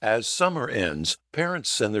As summer ends, parents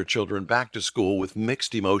send their children back to school with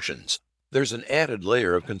mixed emotions. There's an added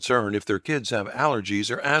layer of concern if their kids have allergies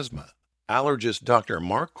or asthma. Allergist Doctor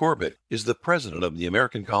Mark Corbett is the president of the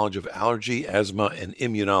American College of Allergy, Asthma, and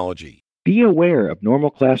Immunology. Be aware of normal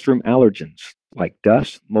classroom allergens like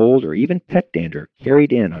dust, mold, or even pet-dander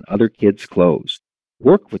carried in on other kids' clothes.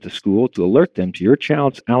 Work with the school to alert them to your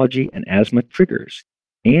child's allergy and asthma triggers.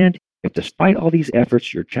 And if despite all these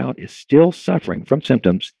efforts your child is still suffering from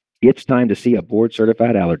symptoms, it's time to see a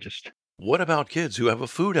board-certified allergist. What about kids who have a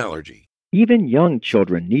food allergy? Even young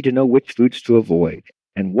children need to know which foods to avoid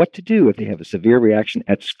and what to do if they have a severe reaction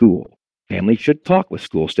at school. Families should talk with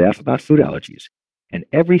school staff about food allergies. And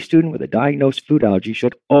every student with a diagnosed food allergy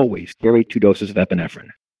should always carry 2 doses of epinephrine.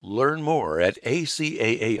 Learn more at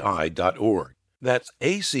acaai.org. That's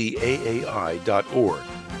acaai.org.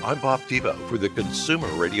 I'm Bob Tebo for the Consumer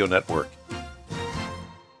Radio Network.